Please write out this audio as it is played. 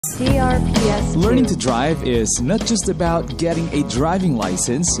DRPS. Learning to drive is not just about getting a driving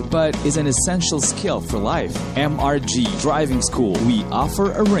license, but is an essential skill for life. MRG Driving School. We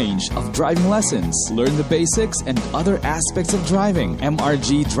offer a range of driving lessons. Learn the basics and other aspects of driving.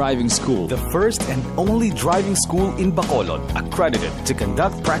 MRG Driving School. The first and only driving school in Bacolod, accredited to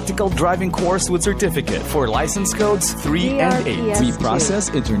conduct practical driving course with certificate for license codes 3 and 8. We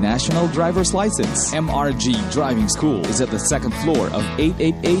process international driver's license. MRG Driving School is at the second floor of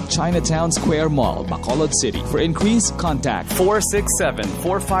 888 Chinatown Square Mall, Bacolod City. For inquiries, contact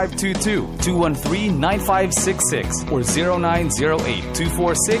 467-4522, 213-9566, or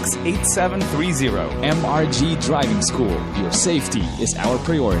 0908-246-8730. MRG Driving School. Your safety is our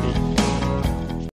priority.